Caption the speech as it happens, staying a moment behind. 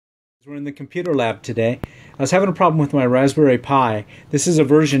We're in the computer lab today. I was having a problem with my Raspberry Pi. This is a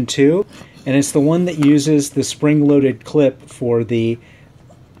version 2, and it's the one that uses the spring-loaded clip for the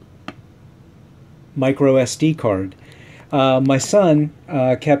micro SD card. My son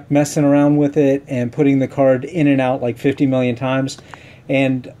kept messing around with it and putting the card in and out like 50 million times,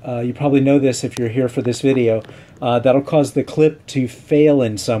 and you probably know this if you're here for this video. That'll cause the clip to fail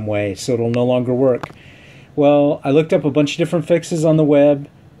in some way, so it'll no longer work. Well, I looked up a bunch of different fixes on the web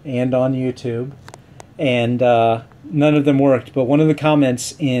and on YouTube, and none of them worked. But one of the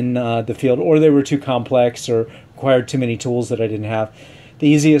comments in the field, or they were too complex or required too many tools that I didn't have. The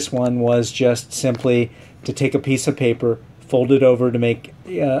easiest one was just simply to take a piece of paper, fold it over to make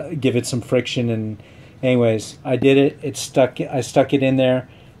give it some friction, and anyways, I did it. I stuck it in there.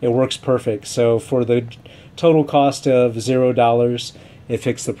 It works perfect. So for the total cost of $0, it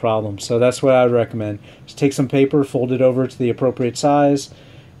fixed the problem. So that's what I would recommend. Just take some paper, fold it over to the appropriate size,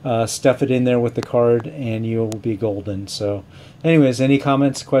 stuff it in there with the card, and you'll be golden. So anyways, any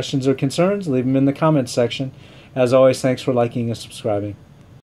comments, questions, or concerns, leave them in the comments section. As always, thanks for liking and subscribing.